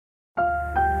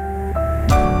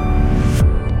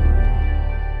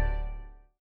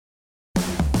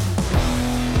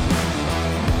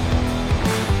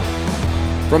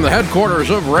From the headquarters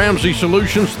of Ramsey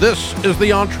Solutions, this is the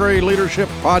EntreLeadership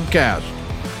Podcast,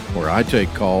 where I take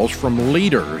calls from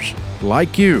leaders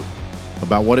like you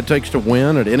about what it takes to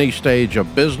win at any stage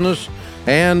of business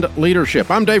and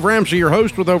leadership. I'm Dave Ramsey, your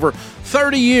host with over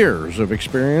 30 years of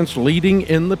experience leading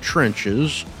in the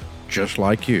trenches, just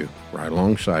like you, right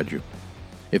alongside you.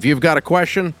 If you've got a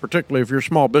question, particularly if you're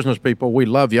small business people, we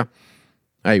love you.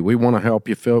 Hey, we want to help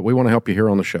you, Phil. We want to help you here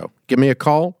on the show. Give me a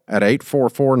call at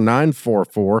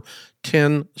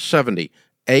 844-944-1070,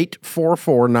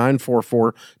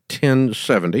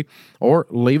 844-944-1070, or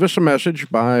leave us a message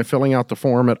by filling out the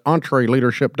form at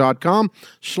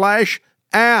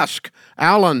entreleadership.com/ask.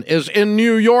 Alan is in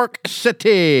New York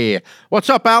City.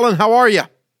 What's up, Alan? How are you?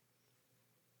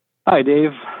 Hi,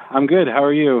 Dave. I'm good. How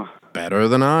are you? Better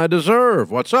than I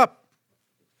deserve. What's up?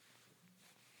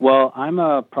 Well, I'm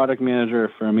a product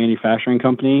manager for a manufacturing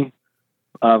company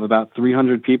of about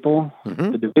 300 people.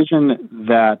 Mm-hmm. The division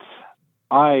that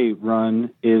I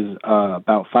run is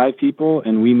about 5 people,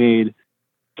 and we made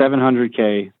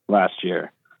 $700K last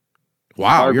year.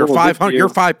 Wow, you're 500. Your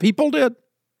 5 people did?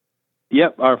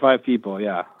 Yep, our 5 people.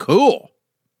 Yeah, cool.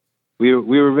 We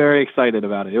were very excited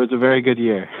about it. It was a very good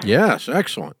year. Yes,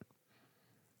 excellent.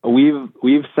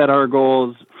 We've set our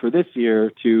goals for this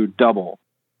year to double.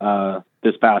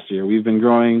 This past year, we've been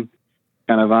growing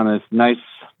kind of on this nice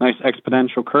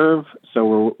exponential curve. So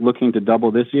we're looking to double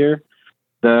this year.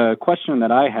 The question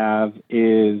that I have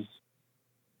is,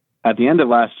 at the end of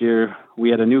last year, we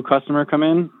had a new customer come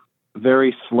in,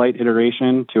 very slight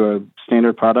iteration to a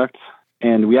standard product,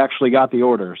 and we actually got the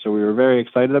order. So we were very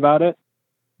excited about it.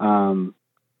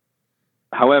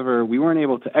 However, we weren't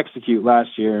able to execute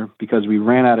last year because we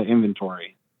ran out of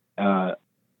inventory. A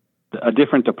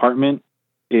different department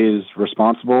is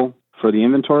responsible for the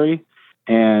inventory,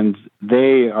 and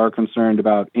they are concerned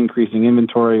about increasing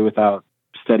inventory without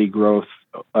steady growth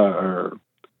or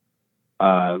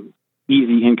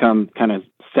easy income kind of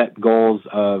set goals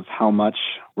of how much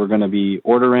we're going to be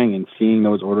ordering and seeing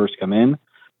those orders come in.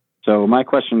 So my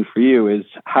question for you is,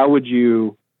 how would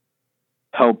you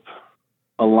help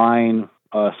align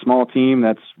a small team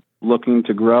that's looking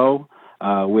to grow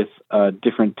with a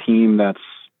different team that's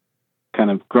kind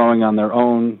of growing on their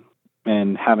own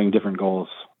and having different goals?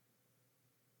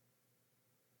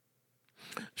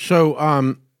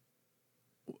 So,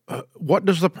 what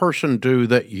does the person do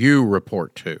that you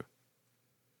report to?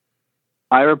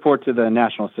 I report to the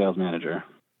national sales manager.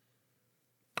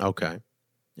 Okay.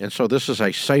 And so this is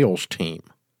a sales team.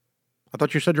 I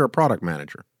thought you said you're a product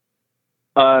manager.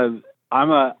 I'm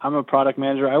a product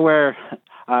manager. I wear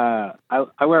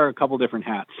a couple different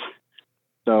hats.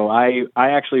 So I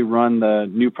actually run the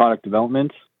new product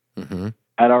development mm-hmm.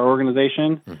 at our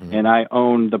organization, mm-hmm. and I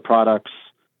own the products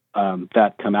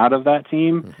that come out of that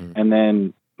team, mm-hmm. and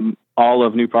then all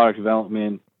of new product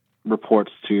development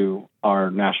reports to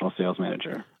our national sales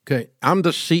manager. Okay, I'm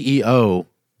the CEO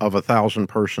of a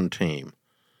 1,000-person team.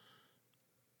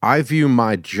 I view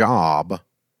my job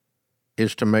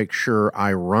is to make sure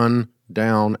I run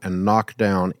down and knock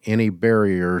down any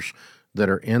barriers that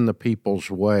are in the people's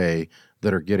way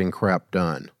that are getting crap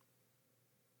done.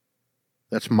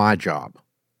 That's my job.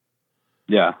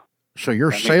 Yeah. So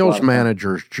your sales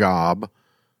manager's job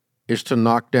is to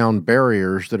knock down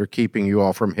barriers that are keeping you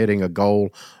all from hitting a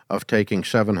goal of taking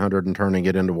 700 and turning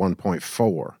it into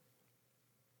 1.4.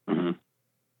 Mm-hmm.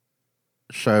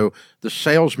 So the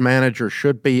sales manager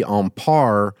should be on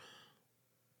par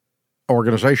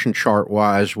organization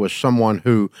chart-wise with someone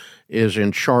who is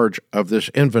in charge of this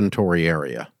inventory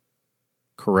area.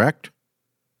 Correct?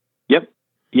 Yep.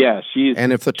 Yeah,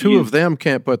 and if the two of them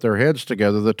can't put their heads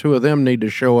together, the two of them need to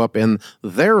show up in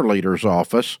their leader's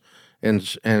office and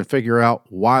figure out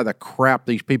why the crap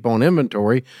these people in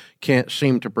inventory can't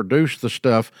seem to produce the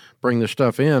stuff, bring the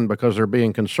stuff in because they're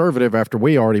being conservative after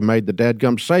we already made the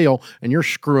dadgum sale and you're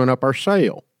screwing up our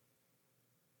sale.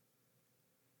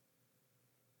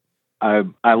 I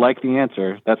like the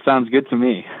answer. That sounds good to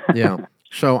me. Yeah.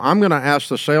 So I'm going to ask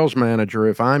the sales manager,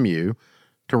 if I'm you,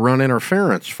 to run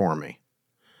interference for me.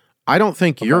 I don't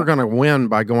think you're going to win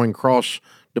by going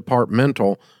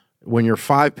cross-departmental when you're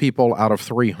 5 people out of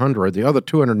 300. The other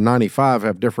 295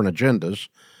 have different agendas.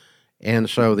 And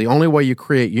so the only way you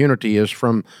create unity is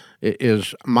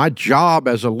my job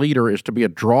as a leader is to be a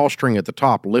drawstring at the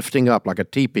top, lifting up like a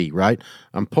teepee, right?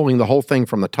 I'm pulling the whole thing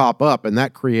from the top up, and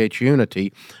that creates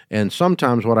unity. And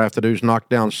sometimes what I have to do is knock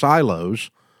down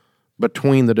silos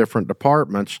between the different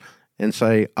departments and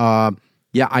say,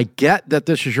 yeah, I get that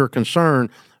this is your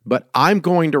concern, but I'm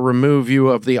going to remove you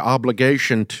of the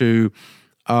obligation to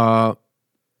not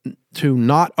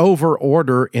over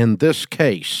order in this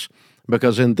case.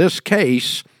 because in this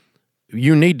case,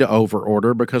 you need to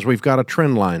overorder because we've got a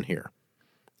trend line here.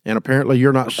 And apparently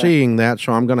you're not seeing that,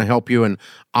 so I'm going to help you, and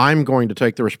I'm going to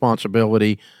take the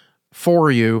responsibility for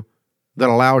you that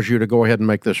allows you to go ahead and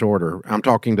make this order. I'm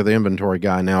talking to the inventory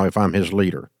guy now if I'm his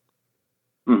leader.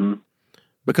 Mm-hmm.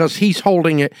 Because he's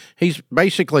holding it. He's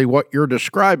basically what you're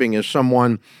describing is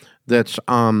someone that's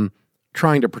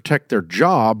trying to protect their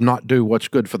job, not do what's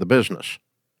good for the business.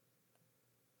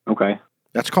 Okay.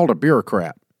 That's called a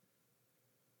bureaucrat.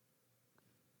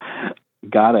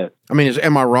 Got it. I mean,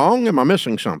 am I wrong? Am I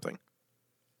missing something?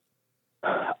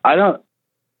 I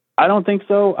don't think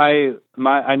so. I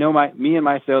know me and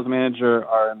my sales manager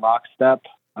are in lockstep.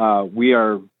 We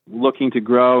are looking to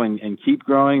grow and keep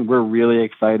growing. We're really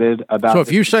excited about. So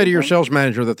if you say to your sales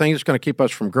manager, the thing that's going to keep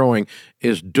us from growing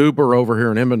is Duber over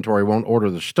here in inventory won't order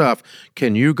the stuff,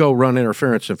 can you go run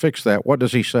interference and fix that? What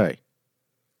does he say?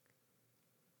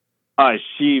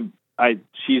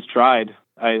 She's tried.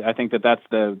 I think that's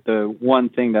the one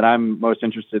thing that I'm most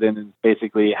interested in is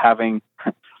basically having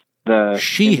the.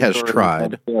 She has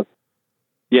tried.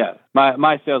 Yeah,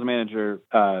 my sales manager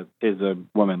is a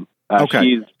woman.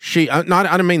 Okay. I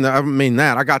didn't mean that. I mean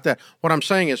that. I got that. What I'm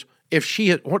saying is, if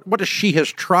she what does she has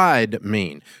tried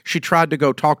mean? She tried to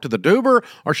go talk to the Duber,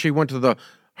 or she went to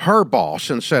her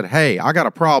boss and said, "Hey, I got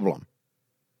a problem."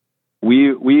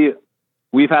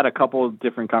 We've had a couple of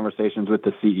different conversations with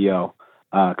the CEO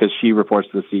because she reports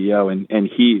to the CEO,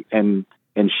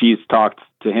 and she's talked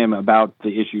to him about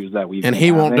the issues that we've. And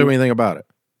he won't do anything about it.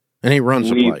 And he runs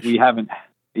the place. We haven't.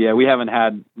 Yeah, we haven't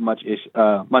had much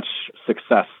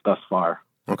success thus far.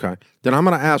 Okay. Then I'm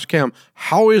going to ask him,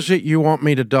 how is it you want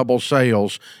me to double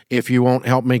sales if you won't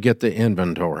help me get the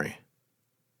inventory?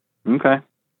 Okay.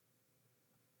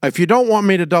 If you don't want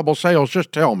me to double sales,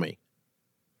 just tell me.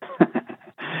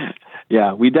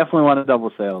 Yeah, we definitely want to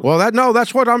double sales. Well,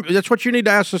 that's what you need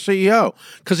to ask the CEO,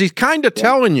 because he's kind of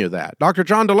telling you that. Dr.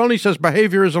 John Deloney says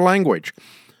behavior is a language.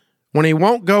 When he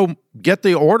won't go get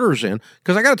the orders in,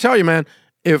 because I got to tell you, man,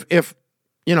 if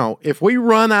we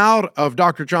run out of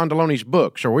Dr. John Deloney's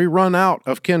books, or we run out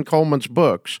of Ken Coleman's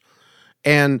books,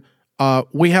 and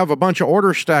we have a bunch of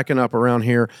orders stacking up around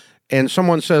here, and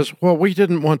someone says, well, we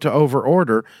didn't want to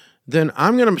overorder, then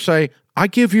I'm going to say, I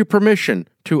give you permission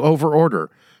to overorder,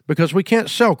 because we can't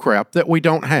sell crap that we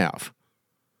don't have.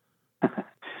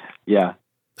 Yeah.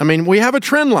 I mean, we have a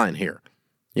trend line here.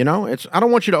 I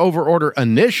don't want you to overorder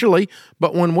initially,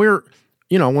 but when we're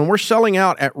selling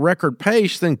out at record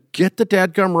pace, then get the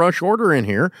dadgum rush order in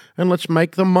here and let's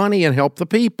make the money and help the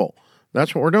people.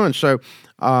 That's what we're doing. So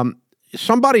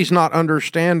somebody's not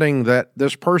understanding that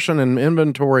this person in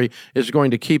inventory is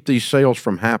going to keep these sales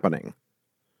from happening.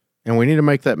 And we need to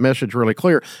make that message really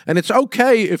clear. And it's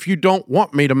okay if you don't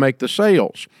want me to make the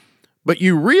sales, but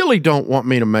you really don't want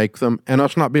me to make them and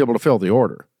us not be able to fill the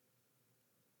order.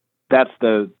 That's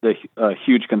the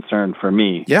huge concern for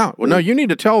me. Yeah. Well, no, you need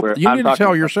to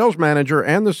tell your sales manager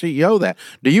and the CEO that.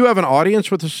 Do you have an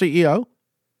audience with the CEO?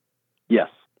 Yes.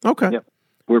 Okay. Yep.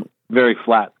 We're a very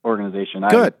flat organization.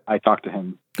 Good. I talk to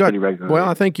him pretty regularly. Well,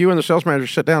 I think you and the sales manager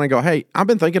sit down and go, hey, I've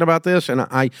been thinking about this, and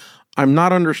I'm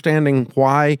not understanding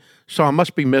why, so I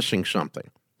must be missing something.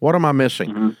 What am I missing?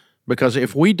 Mm-hmm. Because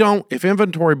if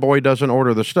Inventory Boy doesn't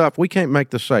order the stuff, we can't make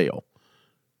the sale.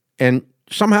 And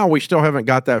somehow we still haven't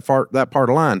got that part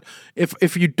aligned.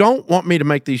 If you don't want me to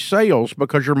make these sales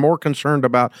because you're more concerned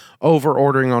about over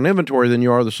ordering on inventory than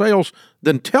you are the sales,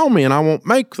 then tell me and I won't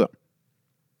make them.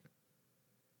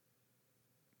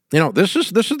 This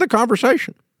is the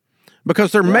conversation,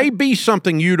 because there may be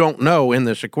something you don't know in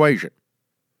this equation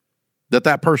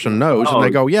that person knows, and they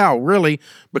go, yeah, really,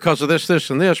 because of this,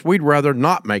 and this, we'd rather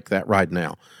not make that right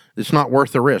now. It's not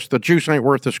worth the risk. The juice ain't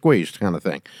worth the squeeze, kind of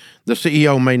thing. The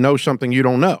CEO may know something you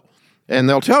don't know, and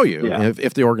they'll tell you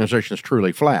if the organization is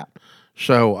truly flat.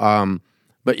 So,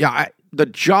 the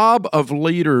job of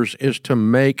leaders is to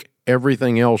make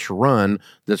everything else run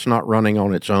that's not running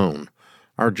on its own.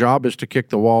 Our job is to kick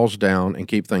the walls down and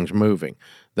keep things moving.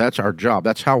 That's our job.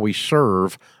 That's how we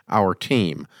serve our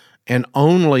team. And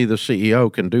only the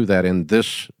CEO can do that in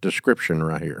this description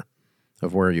right here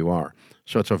of where you are.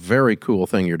 So it's a very cool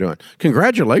thing you're doing.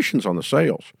 Congratulations on the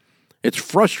sales. It's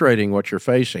frustrating what you're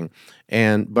facing.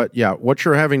 But what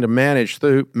you're having to manage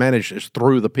is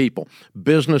through the people.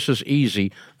 Business is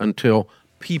easy until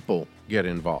people get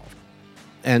involved.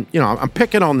 And, I'm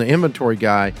picking on the inventory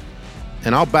guy,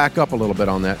 and I'll back up a little bit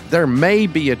on that. There may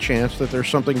be a chance that there's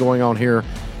something going on here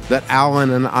that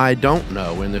Alan and I don't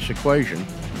know in this equation,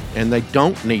 and they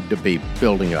don't need to be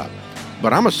building up.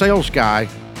 But I'm a sales guy,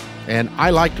 and I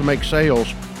like to make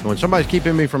sales. When somebody's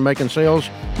keeping me from making sales,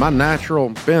 my natural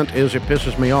bent is it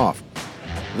pisses me off.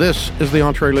 This is the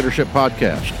Entre Leadership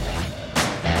Podcast.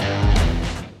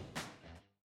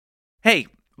 Hey,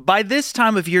 by this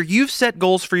time of year, you've set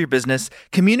goals for your business,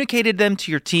 communicated them to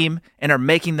your team, and are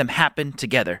making them happen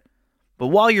together. But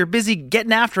while you're busy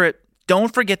getting after it,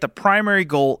 don't forget the primary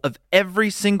goal of every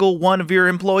single one of your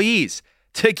employees: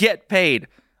 to get paid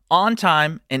on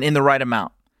time and in the right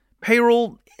amount.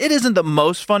 Payroll, it isn't the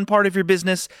most fun part of your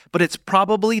business, but it's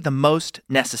probably the most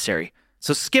necessary.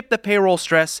 So skip the payroll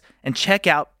stress and check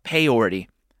out Payority.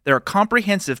 They're a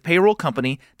comprehensive payroll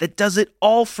company that does it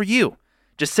all for you.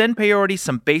 Just send Payority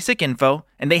some basic info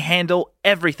and they handle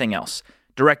everything else: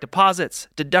 direct deposits,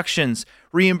 deductions,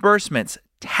 reimbursements,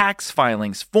 tax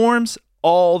filings, forms,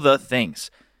 all the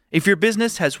things. If your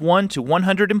business has 1 to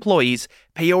 100 employees,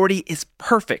 Payority is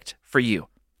perfect for you.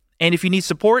 And if you need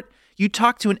support, you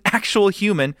talk to an actual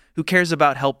human who cares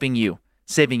about helping you,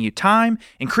 saving you time,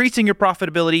 increasing your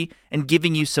profitability, and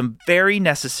giving you some very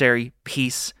necessary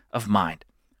peace of mind.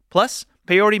 Plus,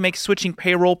 Payority makes switching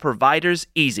payroll providers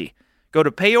easy. Go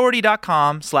to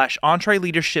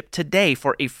payority.com/EntreLeadership today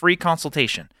for a free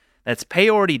consultation. That's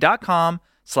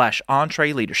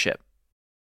payority.com/EntreLeadership.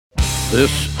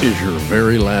 This is your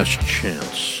very last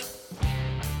chance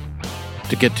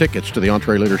to get tickets to the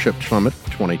Entre Leadership Summit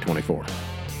 2024.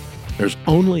 There's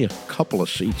only a couple of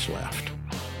seats left.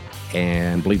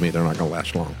 And believe me, they're not going to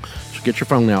last long. So get your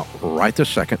phone out right this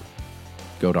second.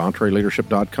 Go to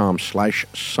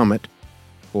EntreLeadership.com/summit.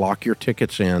 Lock your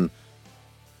tickets in.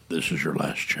 This is your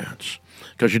last chance,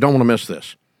 because you don't want to miss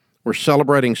this. We're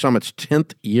celebrating Summit's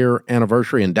 10th year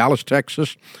anniversary in Dallas,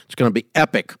 Texas. It's going to be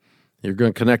epic. You're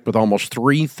going to connect with almost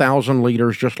 3,000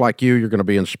 leaders just like you. You're going to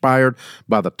be inspired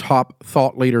by the top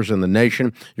thought leaders in the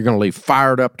nation. You're going to leave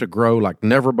fired up to grow like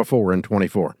never before in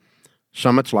 24.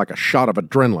 Summit's like a shot of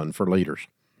adrenaline for leaders.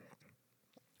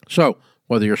 So,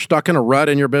 whether you're stuck in a rut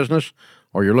in your business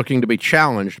or you're looking to be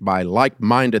challenged by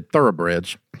like-minded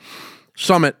thoroughbreds,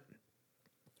 Summit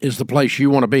is the place you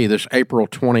want to be this April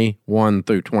 21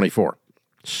 through 24.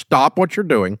 Stop what you're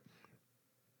doing.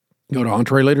 Go to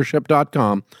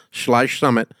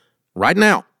EntreLeadership.com/summit right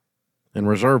now and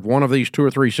reserve one of these 2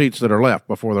 or 3 seats that are left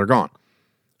before they're gone.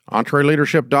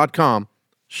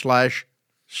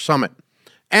 EntreLeadership.com/summit.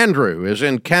 Andrew is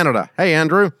in Canada. Hey,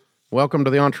 Andrew. Welcome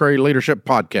to the Entre Leadership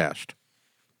Podcast.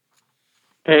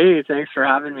 Hey, thanks for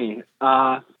having me.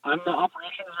 I'm the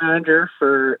operations manager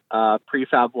for a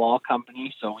prefab wall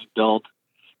company. So we build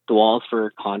the walls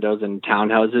for condos and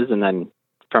townhouses, and then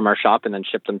from our shop, and then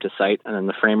ship them to site, and then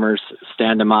the framers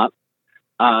stand them up.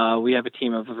 We have a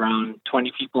team of around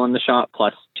 20 people in the shop,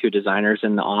 plus 2 designers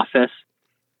in the office.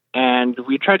 And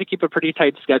we try to keep a pretty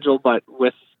tight schedule, but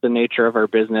with the nature of our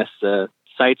business,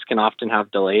 sites can often have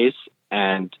delays,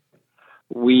 and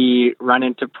we run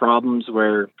into problems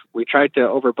where we try to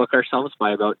overbook ourselves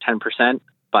by about 10%,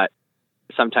 but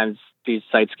sometimes these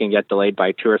sites can get delayed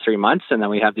by 2 or 3 months, and then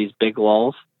we have these big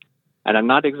lulls. And I'm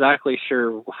not exactly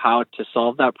sure how to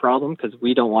solve that problem, because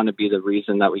we don't want to be the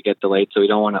reason that we get delayed, so we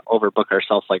don't want to overbook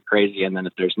ourselves like crazy. And then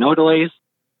if there's no delays,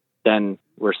 then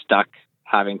we're stuck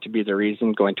having to be the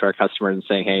reason, going to our customers and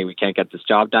saying, hey, we can't get this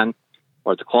job done,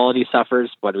 or the quality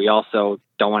suffers. But we also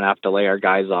don't want to have to lay our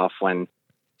guys off when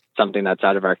something that's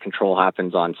out of our control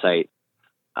happens on site.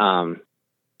 Sounds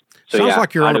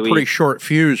like you're on a pretty short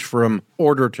fuse from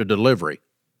order to delivery.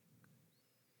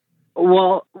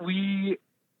 Well, we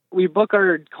book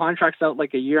our contracts out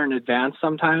like a year in advance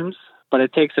sometimes, but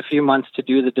it takes a few months to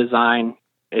do the design.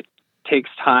 It takes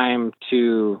time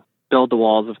to build the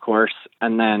walls, of course,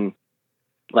 and then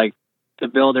like the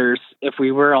builders, if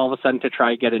we were all of a sudden to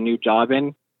try get a new job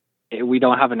in, we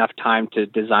don't have enough time to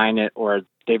design it, or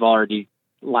they've already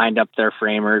lined up their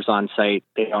framers on site.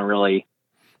 They don't really.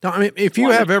 No, I mean, if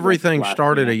you have everything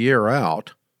started a year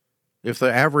out, if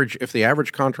the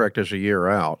average contract is a year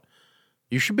out,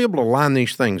 you should be able to line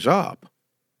these things up.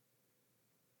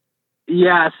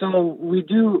 Yeah, so we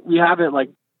have it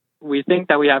like, we think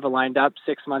that we have it lined up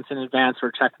 6 months in advance. We're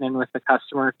checking in with the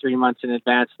customer 3 months in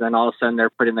advance. And then all of a sudden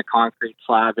they're putting the concrete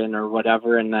slab in or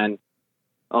whatever. And then,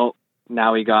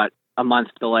 now we got a month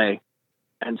delay.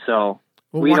 And so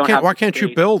why can't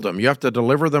you build them? You have to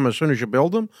deliver them as soon as you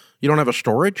build them? You don't have a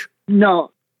storage?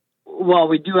 No. Well,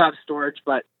 we do have storage,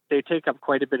 but they take up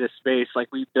quite a bit of space.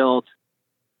 Like we build,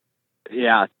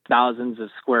 thousands of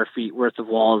square feet worth of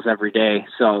walls every day.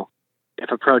 So if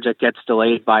a project gets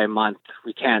delayed by a month,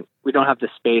 we don't have the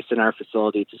space in our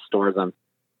facility to store them.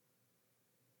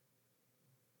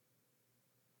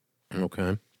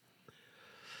 Okay.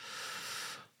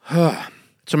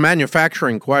 It's a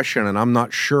manufacturing question, and I'm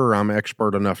not sure I'm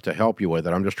expert enough to help you with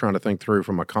it. I'm just trying to think through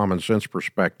from a common sense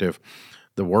perspective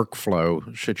the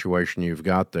workflow situation you've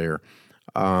got there.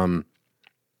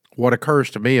 What occurs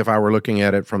to me if I were looking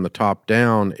at it from the top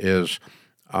down is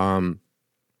the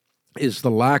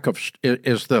lack of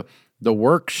is the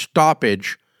work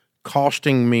stoppage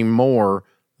costing me more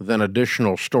than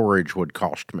additional storage would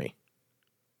cost me?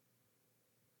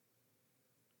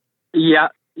 Yeah,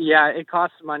 it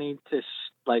costs money to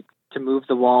to move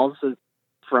the walls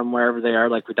from wherever they are.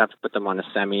 Like we'd have to put them on a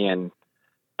semi, and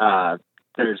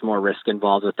there's more risk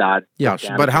involved with that. Yes,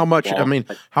 but how much? I mean,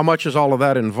 how much does all of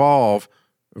that involve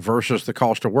versus the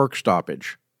cost of work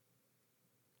stoppage?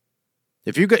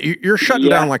 If you're shutting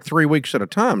down like 3 weeks at a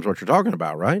time, is what you're talking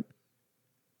about, right?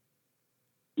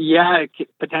 Yeah,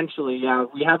 potentially. Yeah,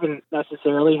 we haven't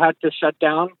necessarily had to shut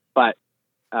down, but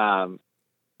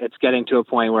it's getting to a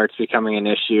point where it's becoming an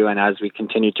issue. And as we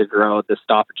continue to grow, the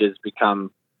stoppages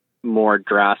become more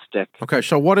drastic. Okay,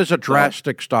 so what is a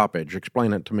drastic stoppage?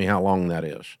 Explain it to me how long that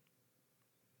is.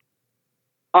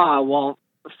 Well,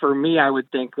 for me, I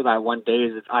would think that 1 day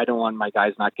is I don't want my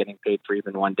guys not getting paid for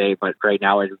even 1 day, but right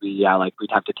now it would be, like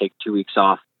we'd have to take 2 weeks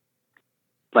off.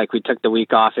 Like we took the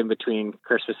week off in between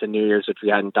Christmas and New Year's, which we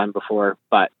hadn't done before,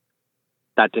 but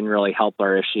that didn't really help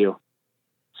our issue.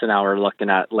 So now we're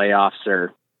looking at layoffs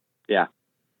yeah.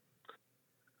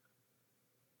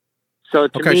 So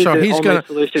to me, so he's going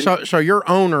to. So your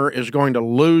owner is going to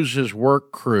lose his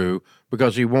work crew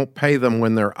because he won't pay them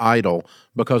when they're idle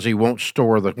because he won't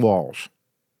store the walls.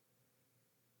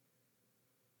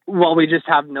 Well, we just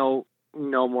have no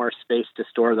more space to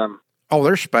store them. Oh,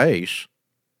 there's space.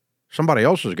 Somebody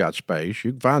else has got space.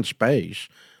 You can find space.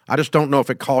 I just don't know if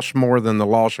it costs more than the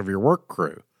loss of your work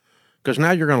crew. Because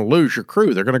now you're going to lose your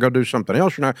crew. They're going to go do something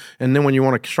else. And then when you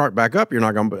want to start back up, you're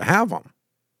not going to have them.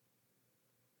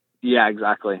 Yeah,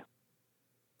 exactly.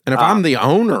 And if I'm the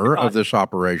owner of this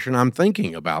operation, I'm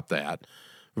thinking about that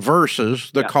versus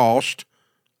the cost,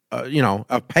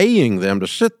 of paying them to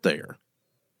sit there,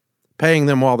 paying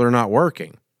them while they're not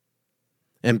working,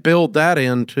 and build that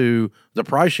into the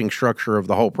pricing structure of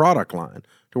the whole product line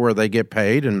to where they get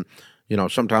paid. And,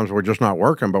 sometimes we're just not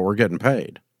working, but we're getting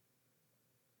paid.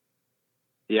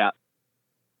 Yeah.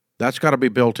 That's got to be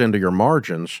built into your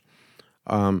margins.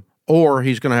 Or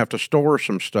he's going to have to store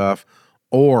some stuff,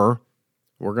 or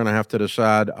we're going to have to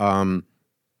decide, our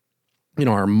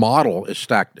model is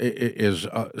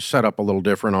set up a little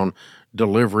different on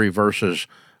delivery versus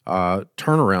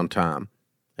turnaround time.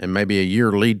 And maybe a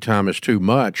year lead time is too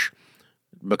much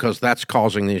because that's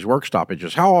causing these work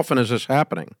stoppages. How often is this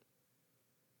happening?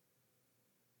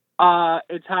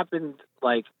 It's happened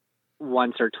like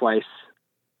once or twice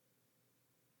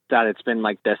that it's been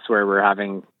like this where we're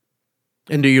having.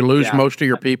 And do you lose most of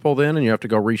your people then and you have to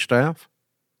go restaff?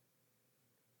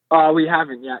 We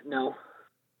haven't yet, no.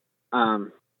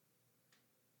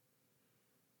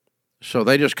 So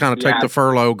they just kind of take the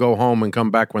furlough, go home, and come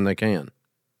back when they can?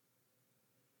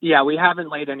 Yeah, we haven't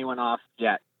laid anyone off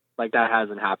yet. Like, that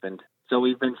hasn't happened. So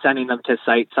we've been sending them to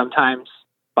site sometimes,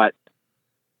 but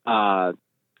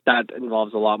that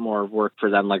involves a lot more work for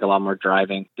them, like a lot more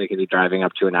driving. They could be driving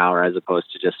up to an hour as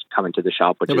opposed to just coming to the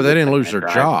shop. But they didn't lose their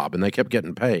job, and they kept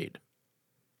getting paid.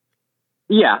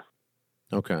 Yeah.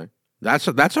 Okay, that's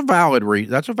a valid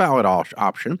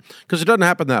option because it doesn't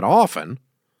happen that often.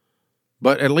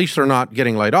 But at least they're not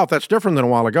getting laid off. That's different than a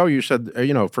while ago. You said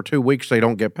for 2 weeks they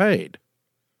don't get paid.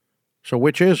 So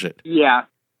which is it? Yeah.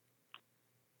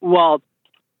 Well,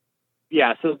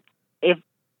 yeah. So if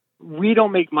we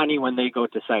don't make money when they go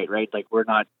to site, right? Like we're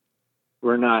not,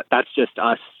 that's just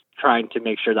us trying to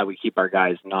make sure that we keep our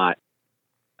guys not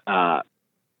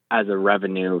as a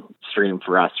revenue stream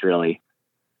for us, really.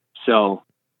 So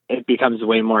it becomes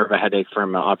way more of a headache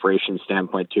from an operations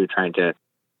standpoint too, trying to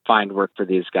find work for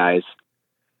these guys.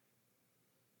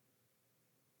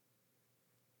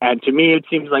 And to me, it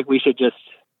seems like we should just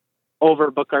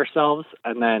overbook ourselves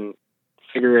and then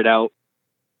figure it out.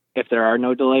 If there are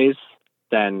no delays,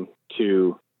 then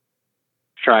to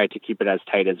try to keep it as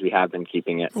tight as we have been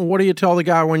keeping it. Well, what do you tell the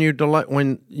guy when you delay?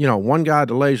 When one guy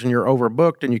delays and you're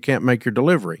overbooked and you can't make your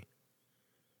delivery?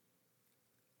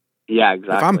 Yeah,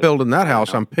 exactly. If I'm building that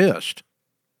house, I'm pissed.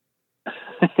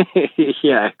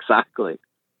 Yeah, exactly.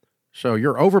 So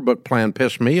your overbook plan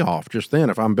pissed me off just then.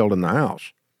 If I'm building the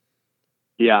house,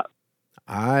 yeah,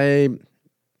 I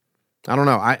don't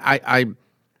know.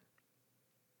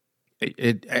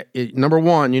 Number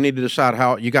one, you need to decide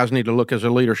how you guys need to look as a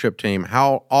leadership team,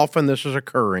 how often this is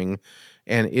occurring,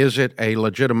 and is it a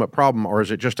legitimate problem or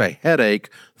is it just a headache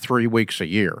 3 weeks a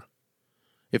year?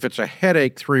 If it's a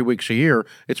headache 3 weeks a year,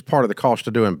 it's part of the cost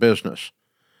of doing business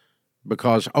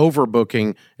because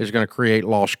overbooking is going to create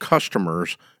lost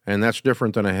customers, and that's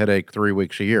different than a headache 3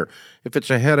 weeks a year. If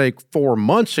it's a headache 4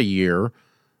 months a year,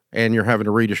 and you're having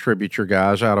to redistribute your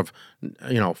guys out of,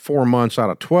 4 months out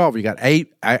of 12, you got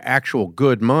 8 actual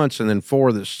good months and then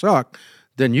 4 that suck,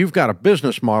 then you've got a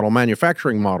business model,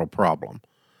 manufacturing model problem.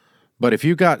 But if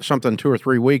you got something 2 or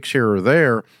 3 weeks here or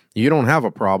there, you don't have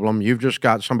a problem. You've just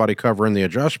got somebody covering the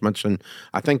adjustments, and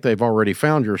I think they've already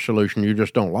found your solution. You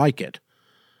just don't like it.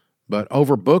 But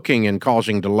overbooking and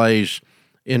causing delays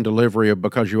in delivery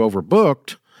because you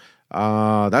overbooked,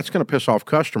 that's going to piss off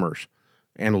customers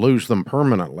and lose them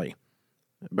permanently.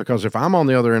 Because if I'm on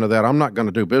the other end of that, I'm not going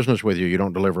to do business with you. You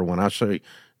don't deliver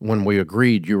when we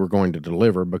agreed you were going to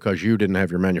deliver because you didn't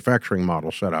have your manufacturing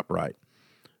model set up right.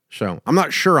 So I'm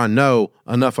not sure I know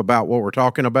enough about what we're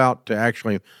talking about to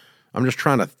actually, I'm just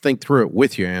trying to think through it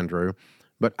with you, Andrew.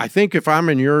 But I think if I'm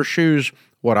in your shoes,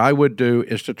 what I would do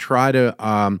is to try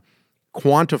to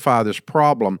quantify this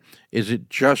problem. Is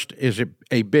it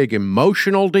a big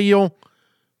emotional deal,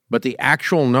 but the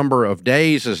actual number of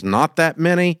days is not that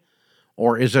many?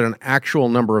 Or is it an actual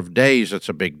number of days that's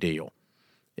a big deal?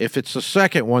 If it's the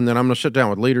second one, then I'm going to sit down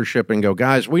with leadership and go,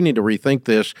 guys, we need to rethink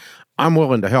this. I'm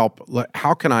willing to help.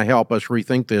 How can I help us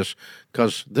rethink this?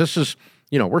 Because this is,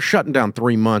 we're shutting down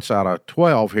 3 months out of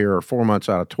 12 here, or 4 months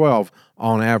out of 12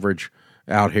 on average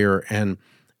out here. And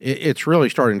it's really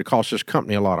starting to cost this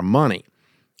company a lot of money.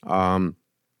 And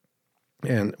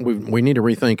we need to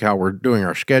rethink how we're doing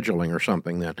our scheduling or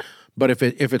something then. But if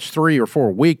it's 3 or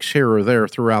 4 weeks here or there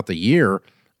throughout the year,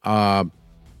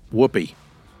 whoopee,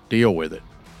 deal with it.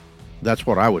 That's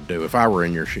what I would do if I were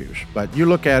in your shoes. But you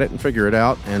look at it and figure it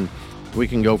out, and we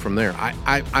can go from there.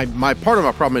 My part of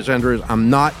my problem is, Andrew, is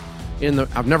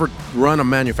I've never run a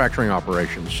manufacturing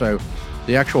operation, so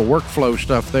the actual workflow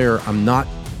stuff there, I'm not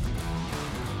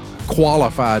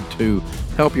qualified to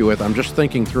help you with. I'm just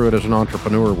thinking through it as an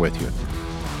entrepreneur with you.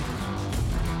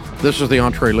 This is the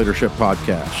EntreLeadership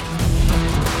Podcast.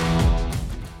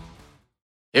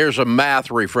 Here's a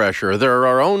math refresher. There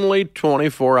are only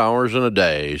 24 hours in a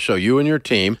day, so you and your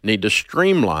team need to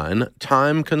streamline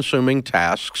time-consuming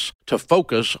tasks to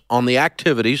focus on the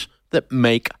activities that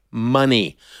make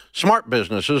money. Smart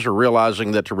businesses are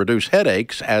realizing that to reduce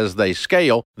headaches as they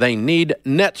scale, they need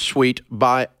NetSuite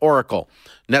by Oracle.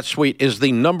 NetSuite is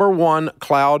the #1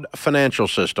 cloud financial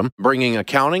system, bringing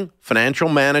accounting, financial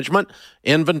management,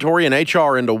 inventory, and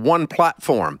HR into one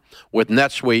platform. With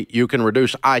NetSuite, you can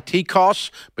reduce IT costs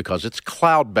because it's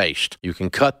cloud-based. You can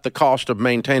cut the cost of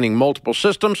maintaining multiple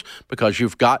systems because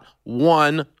you've got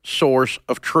one source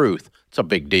of truth. It's a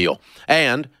big deal.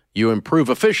 And you improve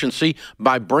efficiency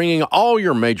by bringing all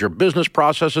your major business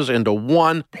processes into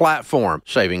one platform,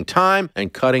 saving time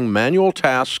and cutting manual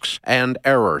tasks and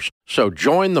errors. So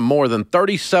join the more than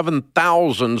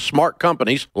 37,000 smart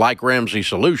companies like Ramsey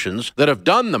Solutions that have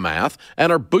done the math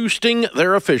and are boosting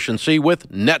their efficiency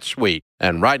with NetSuite.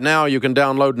 And right now, you can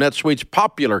download NetSuite's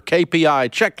popular KPI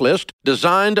checklist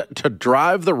designed to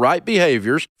drive the right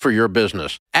behaviors for your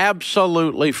business.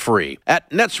 Absolutely free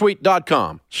at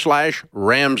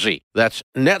netsuite.com/Ramsey. That's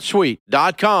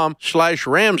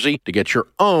netsuite.com/Ramsey to get your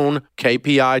own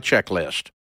KPI checklist.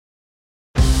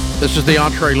 This is the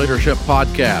EntreLeadership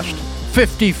Podcast.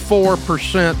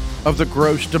 54% of the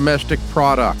gross domestic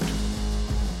product.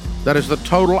 That is the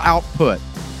total output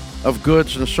of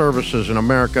goods and services in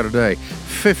America today.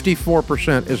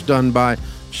 54% is done by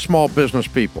small business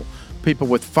people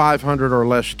with 500 or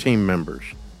less team members.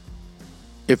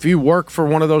 If you work for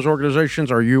one of those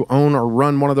organizations or you own or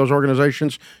run one of those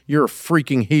organizations, you're a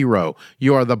freaking hero.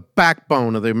 You are the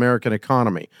backbone of the American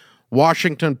economy.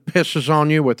 Washington pisses on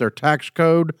you with their tax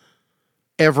code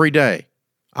every day.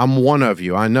 I'm one of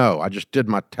you. I know. I just did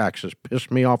my taxes.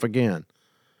 Pissed me off again.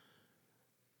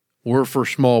 We're for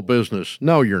small business.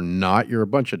 No, you're not. You're a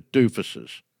bunch of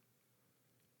doofuses.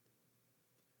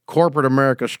 Corporate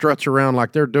America struts around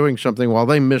like they're doing something while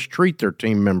they mistreat their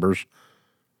team members.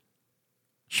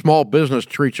 Small business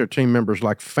treats their team members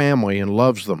like family and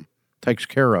loves them, takes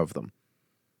care of them.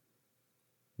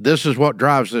 This is what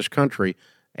drives this country.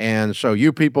 And so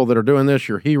you people that are doing this,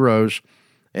 you're heroes,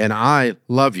 and I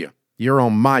love you. You're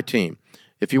on my team.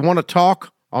 If you want to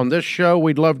talk on this show,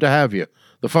 we'd love to have you.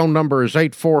 The phone number is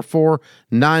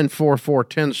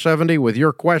 844-944-1070 with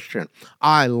your question.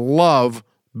 I love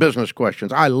business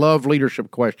questions. I love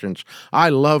leadership questions. I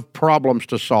love problems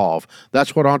to solve.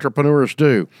 That's what entrepreneurs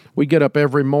do. We get up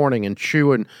every morning and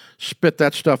chew and spit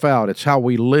that stuff out. It's how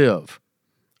we live.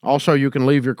 Also, you can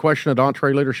leave your question at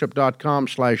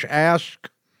entreleadership.com/ask.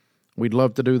 We'd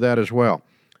love to do that as well.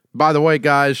 By the way,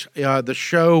 guys, the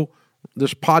show,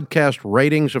 this podcast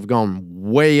ratings have gone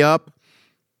way up.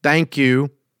 Thank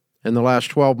you in the last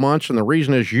 12 months. And the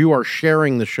reason is you are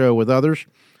sharing the show with others.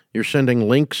 You're sending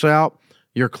links out.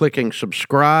 You're clicking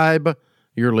subscribe.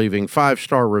 You're leaving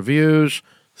 5-star reviews.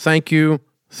 Thank you,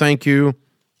 thank you,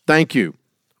 thank you.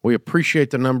 We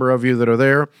appreciate the number of you that are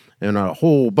there, and a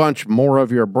whole bunch more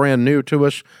of you are brand new to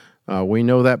us. We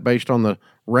know that based on the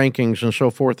rankings and so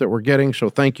forth that we're getting, so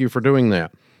thank you for doing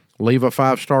that. Leave a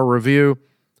 5-star review,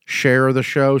 share the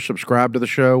show, subscribe to the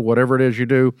show, whatever it is you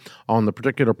do on the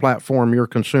particular platform you're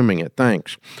consuming it.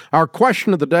 Thanks. Our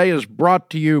question of the day is brought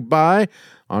to you by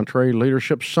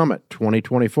EntreLeadership Summit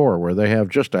 2024, where they have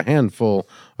just a handful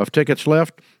of tickets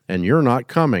left, and you're not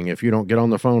coming if you don't get on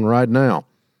the phone right now.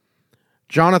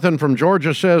 Jonathan from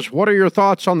Georgia says, what are your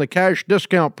thoughts on the cash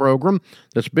discount program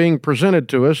that's being presented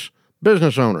to us,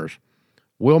 business owners?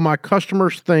 Will my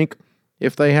customers think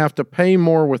if they have to pay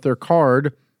more with their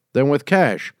card than with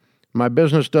cash? My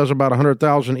business does about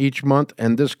 $100,000 each month,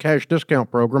 and this cash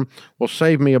discount program will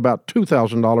save me about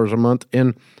 $2,000 a month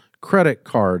in credit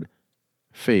card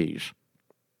fees.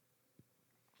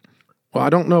 Well, I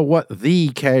don't know what the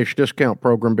cash discount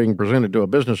program being presented to a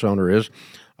business owner is,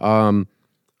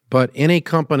 but any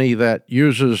company that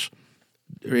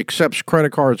accepts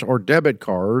credit cards or debit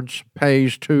cards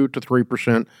pays 2 to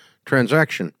 3%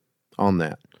 transaction on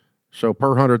that. So per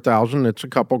 100,000, it's a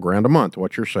couple grand a month,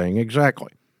 what you're saying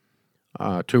exactly.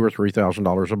 $2,000 or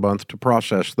 $3,000 a month to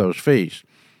process those fees.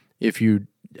 If you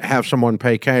have someone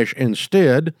pay cash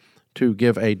instead to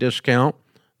give a discount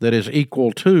that is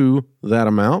equal to that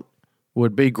amount,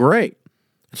 would be great.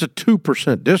 It's a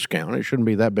 2% discount. It shouldn't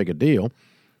be that big a deal.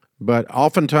 But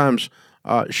oftentimes,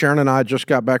 Sharon and I just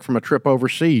got back from a trip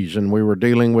overseas, and we were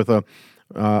dealing with a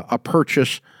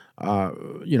purchase,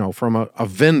 from a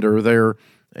vendor there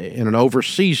in an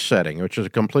overseas setting, which is a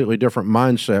completely different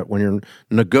mindset when you're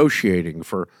negotiating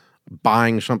for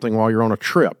buying something while you're on a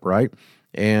trip, right?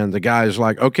 And the guy's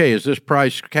like, okay, is this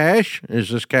price cash? Is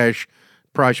this cash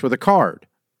price with a card?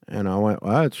 And I went,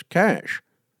 well, it's cash,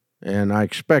 and I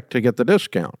expect to get the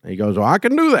discount. He goes, well, I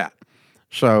can do that.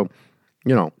 So,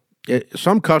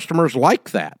 some customers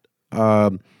like that.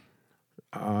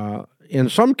 In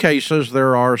some cases,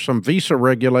 there are some Visa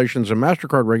regulations and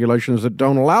MasterCard regulations that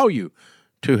don't allow you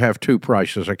to have two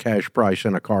prices, a cash price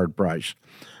and a card price.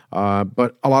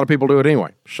 But a lot of people do it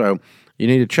anyway. So you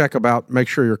need to make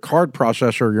sure your card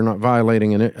processor, you're not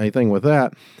violating anything with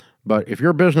that. But if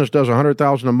your business does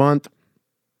 $100,000 a month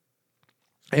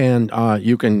and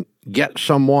you can get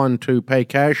someone to pay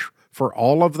cash for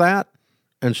all of that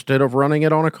instead of running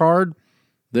it on a card,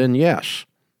 then yes,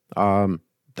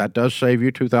 that does save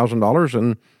you $2,000,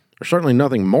 and there's certainly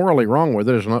nothing morally wrong with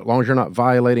it as long as you're not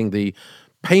violating the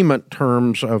payment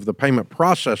terms of the payment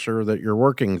processor that you're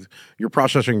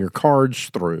processing your cards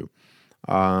through.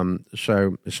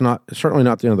 So it's certainly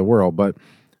not the end of the world, but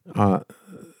I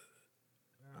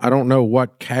don't know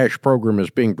what cash program is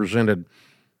being presented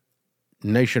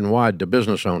nationwide to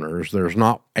business owners. There's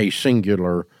not a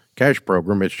singular cash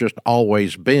program. It's just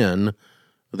always been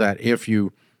that if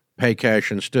you pay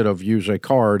cash instead of use a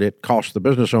card, it costs the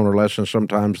business owner less, and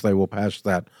sometimes they will pass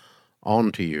that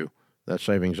on to you, that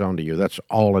savings on to you. That's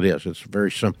all it is. It's a very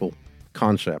simple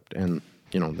concept, and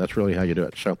that's really how you do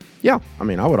it. So, yeah, I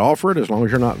would offer it as long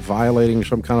as you're not violating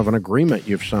some kind of an agreement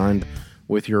you've signed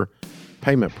with your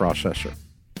payment processor.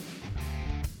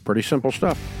 Pretty simple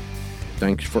stuff.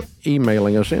 Thanks for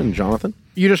emailing us in, Jonathan.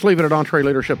 You just leave it at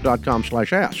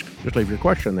EntreLeadership.com/ask. Just leave your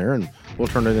question there, and we'll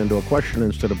turn it into a question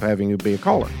instead of having you be a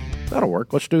caller. That'll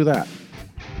work. Let's do that.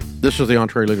 This is the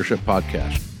EntreLeadership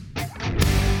Podcast.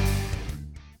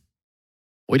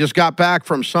 We just got back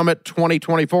from Summit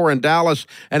 2024 in Dallas,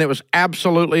 and it was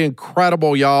absolutely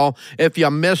incredible, y'all. If you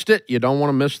missed it, you don't want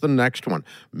to miss the next one.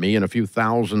 Me and a few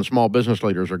thousand small business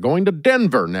leaders are going to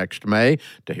Denver next May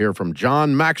to hear from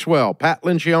John Maxwell, Pat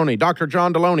Lencioni, Dr.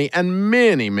 John Deloney, and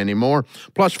many, many more.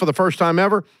 Plus, for the first time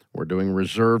ever, we're doing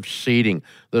reserved seating.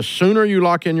 The sooner you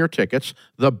lock in your tickets,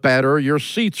 the better your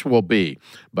seats will be.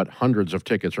 But hundreds of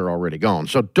tickets are already gone.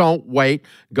 So don't wait.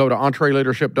 Go to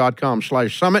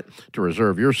EntreLeadership.com/summit to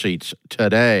reserve your seats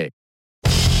today.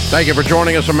 Thank you for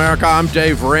joining us, America. I'm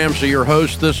Dave Ramsey, your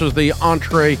host. This is the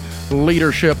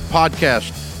EntreLeadership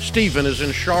Podcast. Stephen is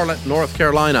in Charlotte, North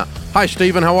Carolina. Hi,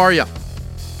 Stephen. How are you?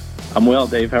 I'm well,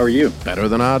 Dave. How are you? Better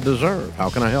than I deserve. How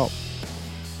can I help?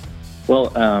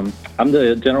 Well, I'm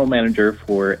the general manager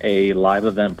for a live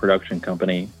event production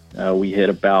company. We hit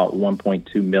about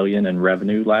 $1.2 million in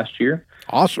revenue last year.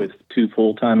 Awesome. With 2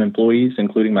 full-time employees,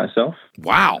 including myself.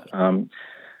 Wow.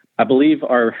 I believe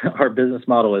our business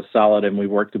model is solid, and we've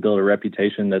worked to build a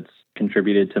reputation that's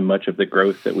contributed to much of the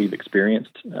growth that we've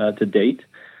experienced to date.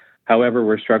 However,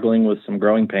 we're struggling with some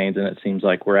growing pains, and it seems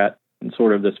like we're at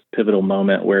sort of this pivotal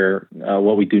moment where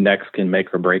what we do next can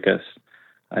make or break us.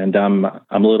 And I'm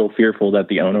a little fearful that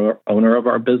the owner of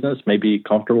our business may be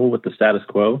comfortable with the status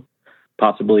quo,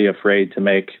 possibly afraid to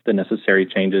make the necessary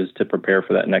changes to prepare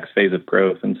for that next phase of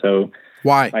growth. And so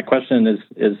Why? my question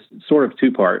is sort of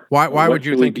two-part. Why would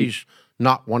you think he's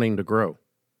not wanting to grow?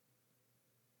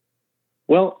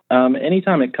 Well,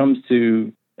 anytime it comes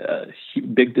to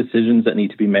big decisions that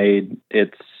need to be made,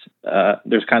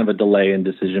 there's kind of a delay in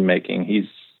decision making. He's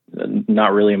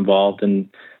not really involved in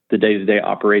the day-to-day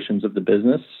operations of the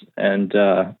business, and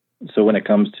so when it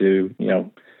comes to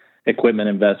equipment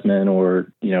investment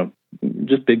or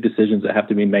just big decisions that have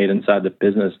to be made inside the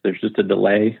business, there's just a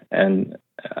delay, and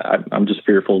I'm just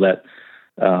fearful that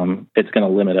it's going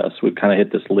to limit us. We've kind of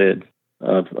hit this lid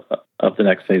of the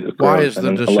next phase of growth. Why is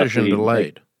the decision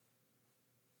delayed?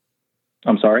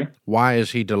 I'm sorry? Why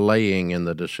is he delaying in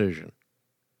the decision?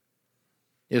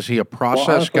 Is he a process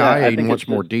honestly, guy? I He think wants it's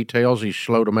more just- details. He's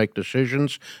slow to make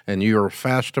decisions, and you're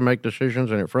fast to make decisions,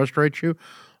 and it frustrates you?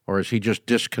 Or is he just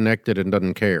disconnected and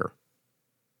doesn't care?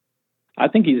 I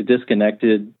think he's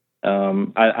disconnected.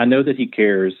 I know that he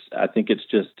cares. I think it's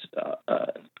just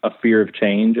a fear of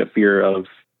change, a fear of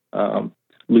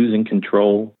losing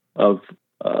control of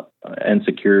and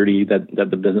security that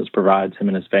the business provides him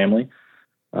and his family.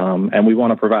 And we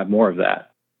want to provide more of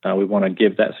that. We want to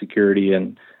give that security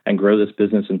and grow this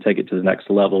business and take it to the next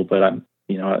level. But I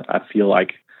feel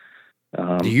like.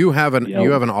 Do you have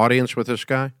an audience with this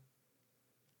guy?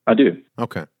 I do.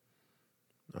 Okay.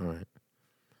 All right.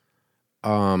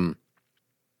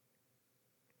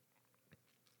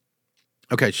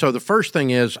 Okay, so the first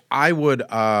thing is I would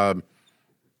have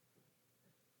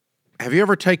you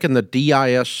ever taken the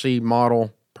DISC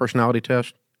model personality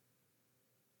test?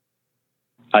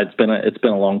 It's been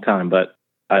a long time, but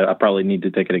I probably need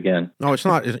to take it again. No, it's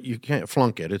not. You can't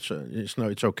flunk it. It's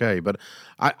okay. But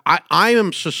I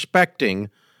am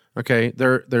suspecting. Okay,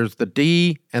 there's the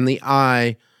D and the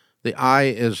I. The I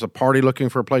is a party looking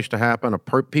for a place to happen, a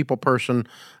people person.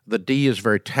 The D is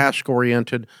very task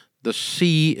oriented. The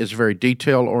C is very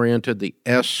detail oriented. The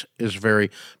S is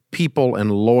very people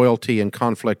and loyalty and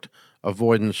conflict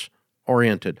avoidance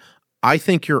oriented. I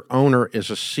think your owner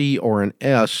is a C or an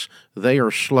S. They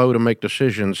are slow to make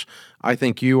decisions. I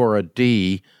think you are a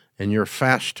D and you're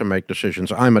fast to make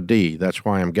decisions. I'm a D. That's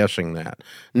why I'm guessing that.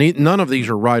 None of these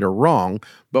are right or wrong,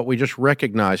 but we just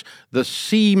recognize the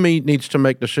C needs to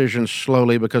make decisions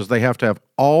slowly because they have to have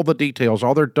all the details,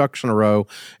 all their ducks in a row,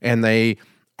 and they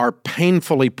are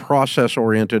painfully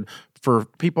process-oriented. For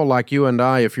people like you and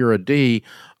I, if you're a D,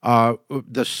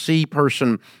 the C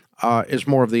person is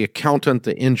more of the accountant,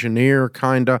 the engineer,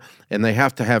 kinda, and they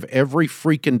have to have every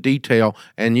freaking detail.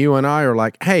 And you and I are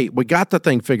like, hey, we got the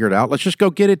thing figured out. Let's just go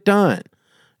get it done,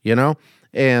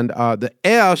 And the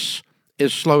S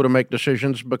is slow to make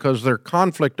decisions because they're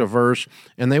conflict averse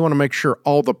and they want to make sure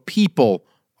all the people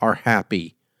are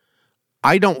happy.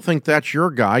 I don't think that's your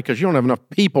guy because you don't have enough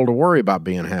people to worry about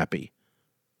being happy.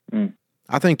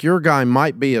 I think your guy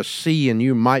might be a C and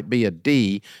you might be a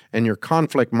D, and your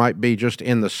conflict might be just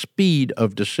in the speed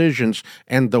of decisions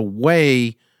and the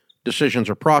way decisions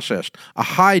are processed. A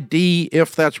high D,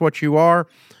 if that's what you are,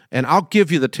 and I'll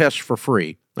give you the test for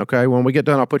free. Okay, when we get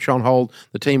done, I'll put you on hold.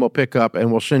 The team will pick up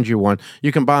and we'll send you one.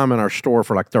 You can buy them in our store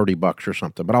for like $30 or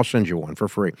something, but I'll send you one for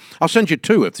free. I'll send you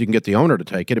two if you can get the owner to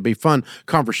take it. It'd be fun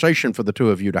conversation for the two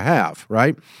of you to have,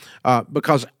 right?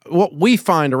 Because what we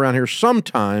find around here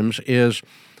sometimes is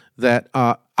that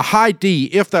a high D,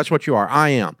 if that's what you are, I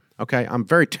am. Okay, I'm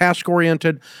very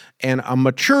task-oriented, and a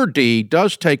mature D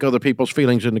does take other people's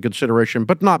feelings into consideration,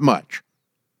 but not much.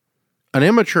 An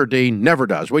immature D never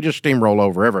does. We just steamroll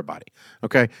over everybody,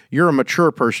 okay? You're a mature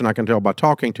person, I can tell by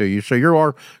talking to you, so you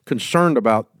are concerned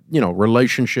about,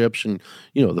 relationships and,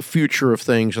 the future of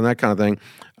things and that kind of thing,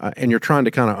 and you're trying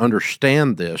to kind of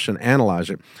understand this and analyze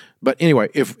it. But anyway,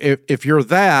 if you're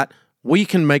that, we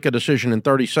can make a decision in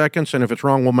 30 seconds, and if it's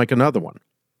wrong, we'll make another one.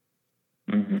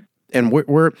 Mm-hmm. And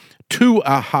we're to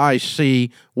a high C,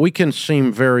 we can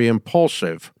seem very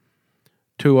impulsive.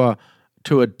 To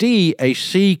a D, a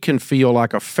C can feel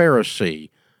like a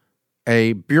Pharisee,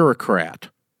 a bureaucrat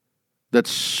that's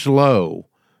slow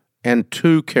and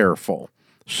too careful,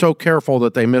 so careful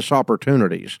that they miss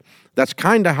opportunities. That's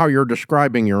kind of how you're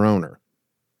describing your owner,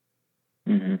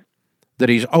 that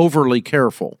he's overly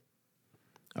careful.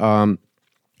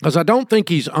 Because I don't think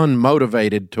he's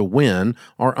unmotivated to win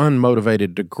or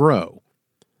unmotivated to grow.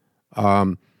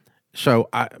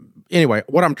 Anyway,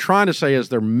 what I'm trying to say is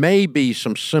there may be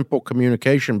some simple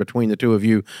communication between the two of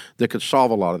you that could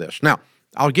solve a lot of this. Now,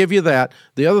 I'll give you that.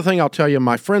 The other thing I'll tell you,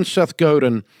 my friend Seth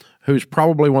Godin, who's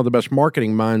probably one of the best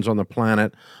marketing minds on the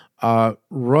planet,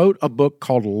 wrote a book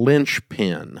called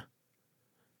Lynchpin.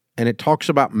 and it talks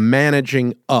about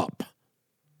managing up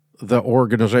the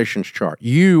organization's chart.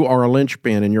 You are a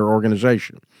linchpin in your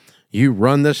organization. You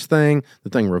run this thing. The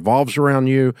thing revolves around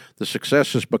you. The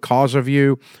success is because of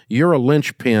you. You're a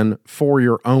linchpin for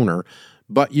your owner,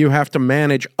 but you have to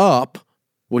manage up,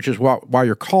 which is why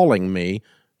you're calling me,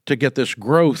 to get this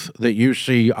growth that you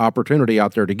see opportunity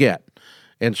out there to get.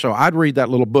 And so I'd read that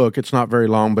little book. It's not very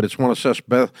long, but it's one of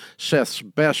Seth's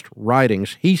best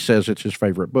writings. He says it's his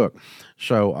favorite book.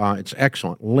 So it's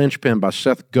excellent. Linchpin by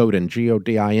Seth Godin,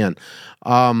 Godin.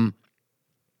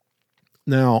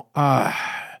 Now,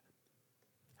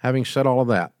 having said all of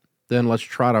that, then let's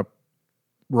try to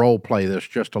role play this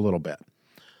just a little bit.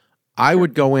 I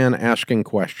would go in asking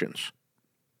questions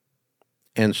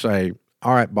and say,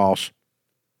 all right, boss,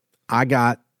 I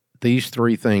got these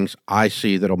 3 things I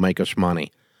see that'll make us money.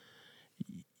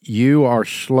 You are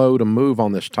slow to move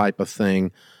on this type of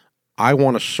thing. I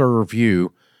want to serve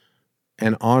you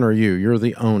and honor you. You're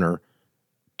the owner.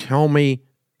 Tell me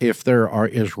if there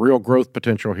is real growth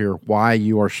potential here, why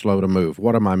you are slow to move.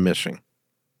 What am I missing?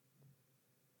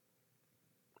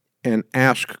 And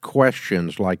ask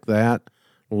questions like that,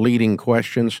 leading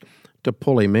questions to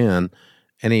pull him in.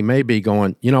 And he may be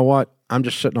going, you know what? I'm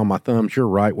just sitting on my thumbs. You're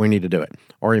right. We need to do it.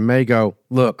 Or he may go,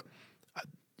 look,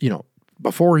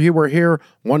 before you were here,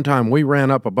 one time we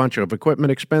ran up a bunch of equipment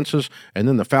expenses, and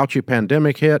then the Fauci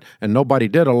pandemic hit, and nobody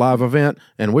did a live event,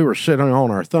 and we were sitting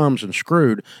on our thumbs and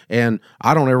screwed, and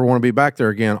I don't ever want to be back there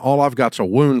again. All I've got's a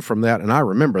wound from that, and I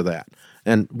remember that.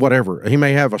 And whatever. He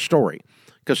may have a story.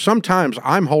 Because sometimes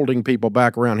I'm holding people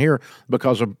back around here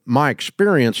because of my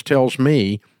experience tells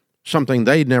me something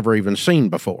they'd never even seen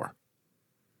before.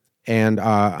 And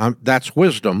that's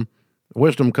wisdom.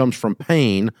 Wisdom comes from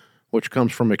pain, which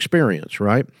comes from experience,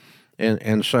 right?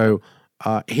 And so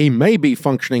he may be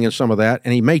functioning in some of that,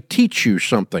 and he may teach you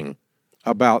something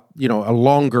about, a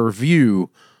longer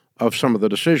view of some of the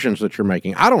decisions that you're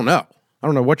making. I don't know. I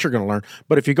don't know what you're going to learn.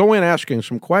 But if you go in asking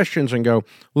some questions and go,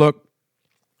 look,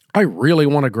 I really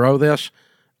want to grow this,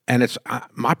 and it's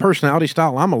my personality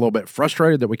style. I'm a little bit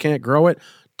frustrated that we can't grow it.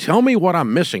 Tell me what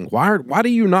I'm missing. Why do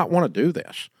you not want to do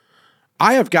this?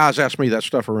 I have guys ask me that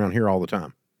stuff around here all the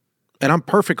time, and I'm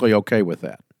perfectly okay with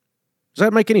that. Does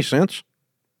that make any sense?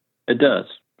 It does.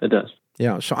 It does.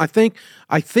 Yeah. So I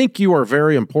think you are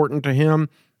very important to him,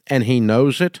 and he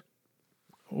knows it.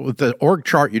 With the org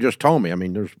chart you just told me, I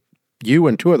mean, there's you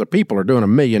and 2 other people are doing $1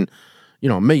 million,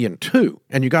 $1.2 million,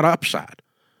 and you got upside.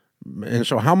 And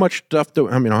so how much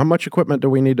how much equipment do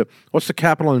we need to, what's the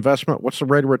capital investment? What's the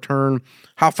rate of return?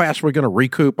 How fast are we going to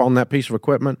recoup on that piece of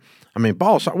equipment? I mean,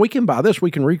 boss, we can buy this.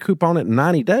 We can recoup on it in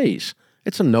 90 days.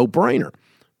 It's a no-brainer.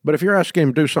 But if you're asking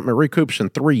him to do something that recoups in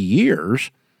 3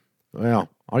 years, well,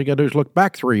 all you got to do is look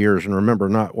back 3 years and remember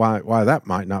not why that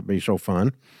might not be so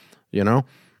fun,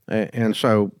 And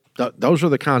so those are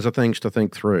the kinds of things to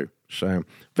think through. So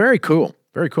very cool.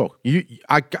 Very cool.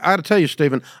 I got to tell you,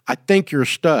 Stephen, I think you're a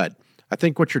stud. I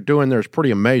think what you're doing there is pretty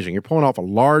amazing. You're pulling off a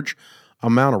large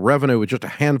amount of revenue with just a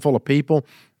handful of people.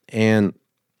 And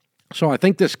so I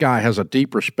think this guy has a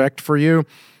deep respect for you.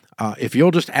 If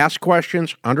you'll just ask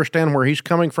questions, understand where he's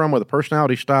coming from with a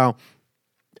personality style,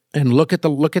 and look at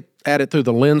it through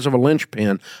the lens of a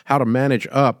linchpin, how to manage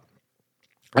up,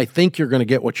 I think you're going to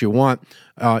get what you want,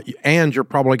 and you're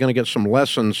probably going to get some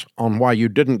lessons on why you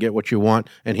didn't get what you want,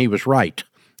 and he was right.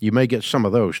 You may get some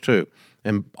of those too,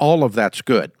 and all of that's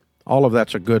good. All of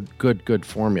that's a good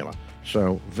formula.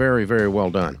 So very, very well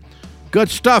done. Good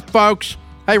stuff, folks.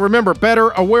 Hey, remember, better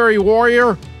a wary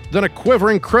warrior than a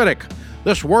quivering critic.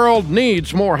 This world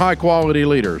needs more high-quality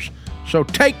leaders. So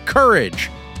take courage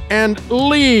and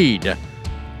lead.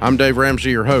 I'm Dave Ramsey,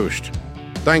 your host.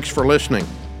 Thanks for listening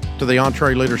to the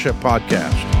EntreLeadership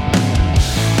Podcast.